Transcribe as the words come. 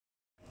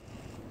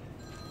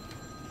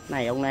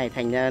Này ông này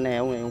thành ra này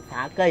ông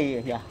phá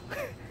cây nhỉ.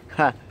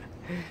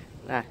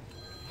 Này.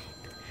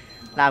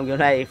 Làm kiểu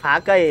này phá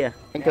cây à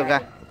anh Thực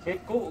à? Chết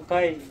cụ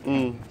cây.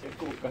 Chết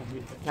cụ cây.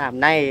 Làm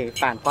này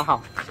phản khoa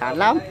học chán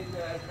lắm.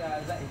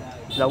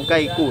 Giống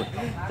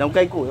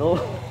cây củi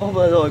hôm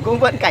vừa rồi cũng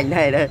vẫn cảnh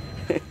này đây.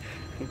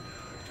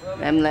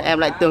 Em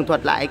lại tường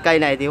thuật lại cây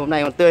này thì hôm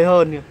nay còn tươi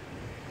hơn kìa.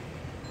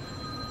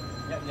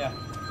 Nhận nhỉ.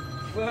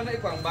 Vừa nãy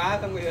quảng bá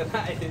xong rồi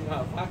lại thì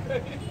mở phá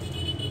cây.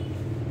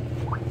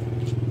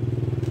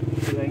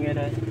 Người nghe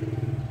đây.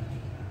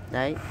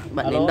 Đấy,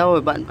 bận đến đâu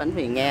rồi bận vẫn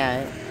phải nghe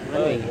ấy.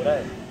 Vẫn phải...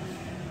 đây.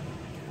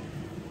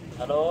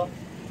 Alo.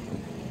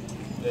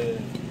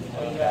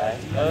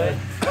 Ơi.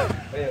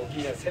 Bây giờ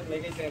khi là xếp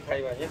mấy cái xe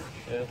khay vào nhé.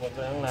 Một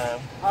đang làm.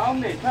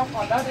 Không, để chốc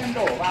còn đất em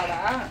đổ vào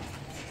đã.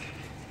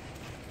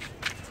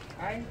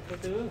 Anh, từ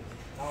từ.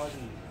 Thôi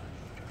gì.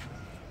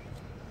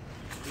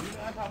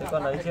 Thế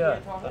con lấy chưa?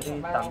 Con đi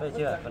tắm về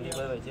chưa? Con đi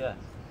bơi về chưa?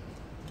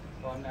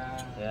 Còn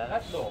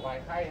đất đổ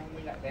vài khay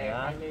mình lại đè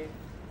khay lên.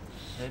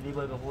 Thế đi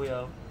bơi có vui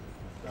không?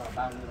 Rồi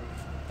bao nhiêu?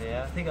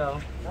 Thế thích không?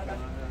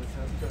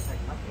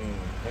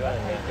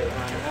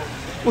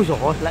 Ui dồi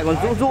ôi, lại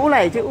còn rũ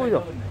này chứ, ui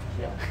dồi.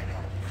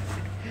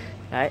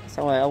 Đấy,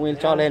 xong rồi ông ấy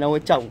cho lên ông ấy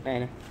trồng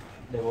này.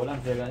 Để bố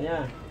làm việc đó nhá.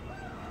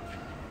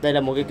 Đây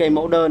là một cái cây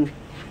mẫu đơn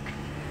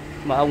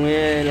mà ông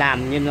ấy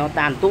làm như nó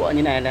tàn tụa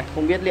như này,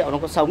 không biết liệu nó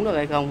có sống được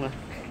hay không.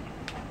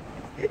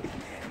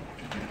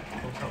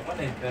 Không sống bắt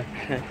đền cây.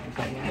 Không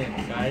sống bắt đền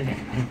cây.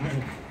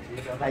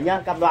 Đấy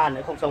nhá, cặp đoàn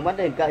này không sống bắt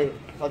đền cây,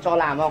 có cho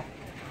làm không?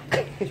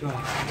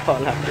 Cho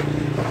làm.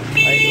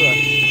 Đấy,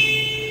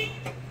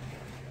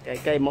 cái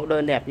cây mẫu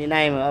đơn đẹp như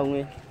này mà ông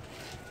ấy.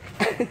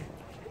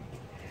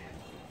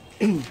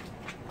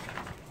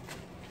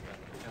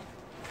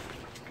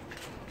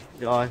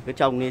 Rồi cứ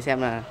trồng đi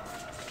xem là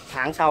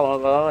tháng sau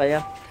nó có ấy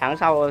không, tháng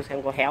sau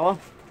xem có héo không.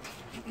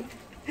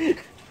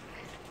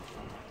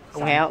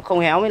 Không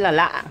héo mới là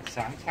lạ.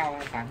 Sáng sau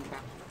hay tháng sau?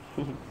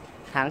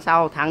 Tháng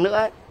sau, tháng nữa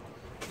ấy.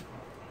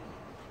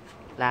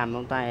 Làm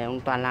ông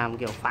toàn làm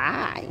kiểu phá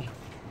hại,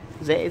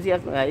 dễ giết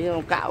ấy,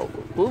 ông cạo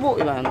túi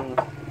bụi vào.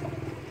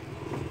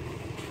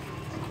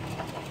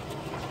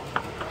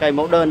 Cây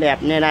mẫu đơn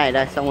đẹp như này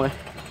đây, xong rồi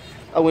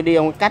ông ấy đi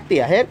ông ấy cắt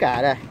tỉa hết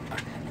cả đây,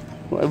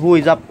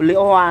 vùi dập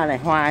liễu hoa này,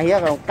 hoa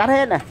hiếc ông cắt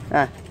hết này,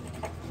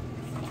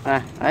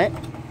 đấy,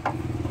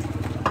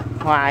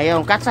 hoa ấy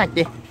ông cắt sạch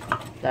đi,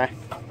 đây,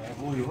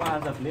 vùi hoa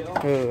dập liễu,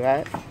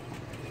 đấy,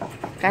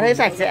 cắt hết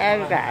sạch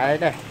sẽ cả đấy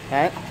này,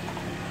 đấy,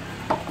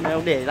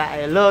 ông để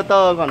lại lơ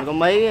tơ còn có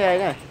mấy cái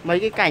này, mấy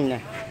cái cành này,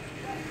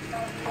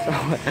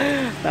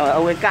 rồi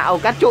ông ấy cạo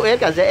cắt trụi hết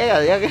cả rễ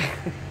cả cái,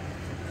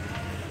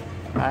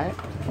 đấy,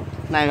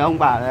 này là ông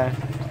bảo là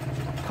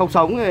không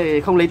sống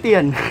thì không lấy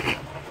tiền.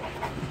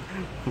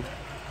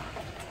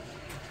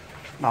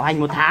 Bảo hành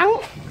 1 tháng.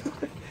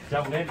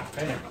 Trồng lên,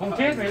 cây này không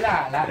chết mới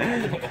lạ.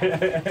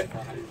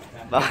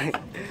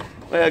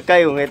 Bây giờ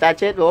cây của người ta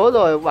chết bố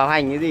rồi, bảo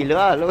hành cái gì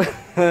nữa lúc.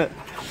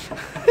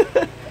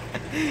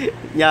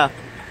 Nhờ.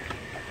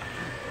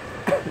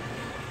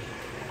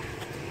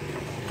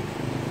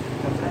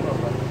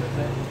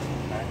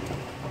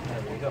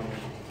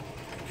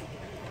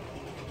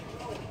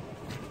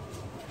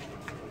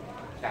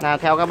 Nào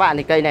theo các bạn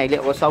thì cây này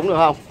liệu có sống được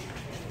không?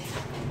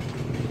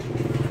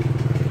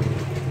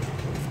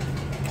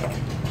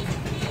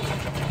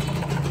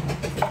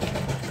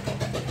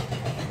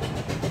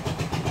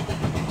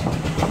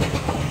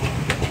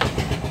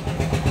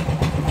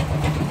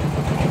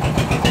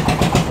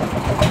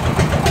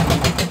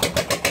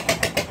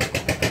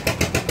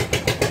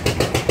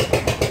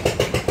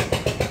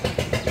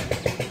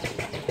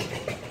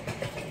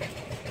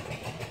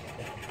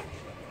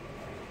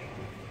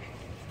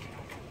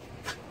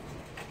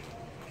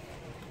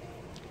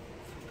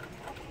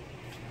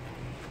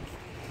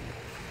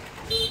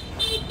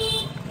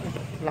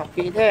 Lọc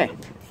kỹ thế.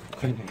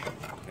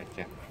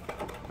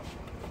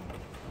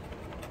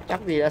 Chắc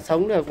gì đã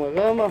sống được mà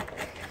gớm không?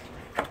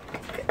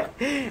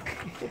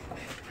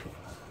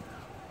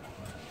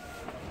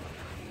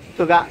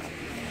 Thực ạ.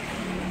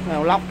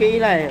 Lọc kỹ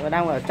này và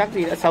đang bảo chắc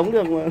gì đã sống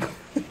được mà.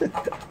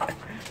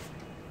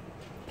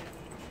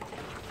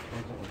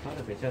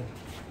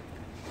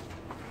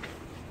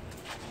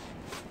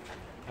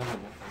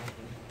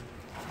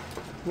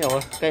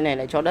 Rồi, cây này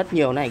lại cho đất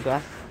nhiều này cơ.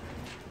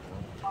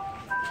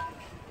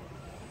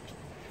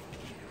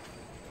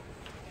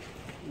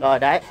 Rồi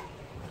đấy.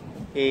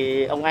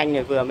 Thì ông anh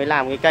này vừa mới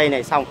làm cái cây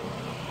này xong.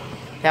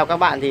 Theo các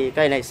bạn thì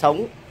cây này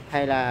sống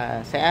hay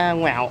là sẽ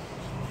ngoẻo?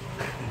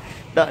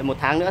 Đợi 1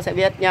 tháng nữa sẽ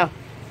biết nhá.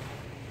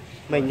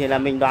 Mình thì là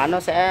mình đoán nó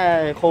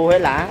sẽ khô hết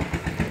lá.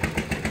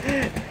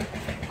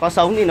 Có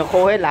sống thì nó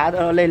khô hết lá,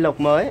 nó lên lộc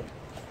mới.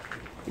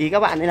 Ý các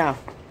bạn thế nào?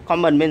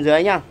 Comment bên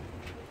dưới nhá.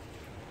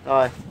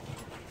 Rồi.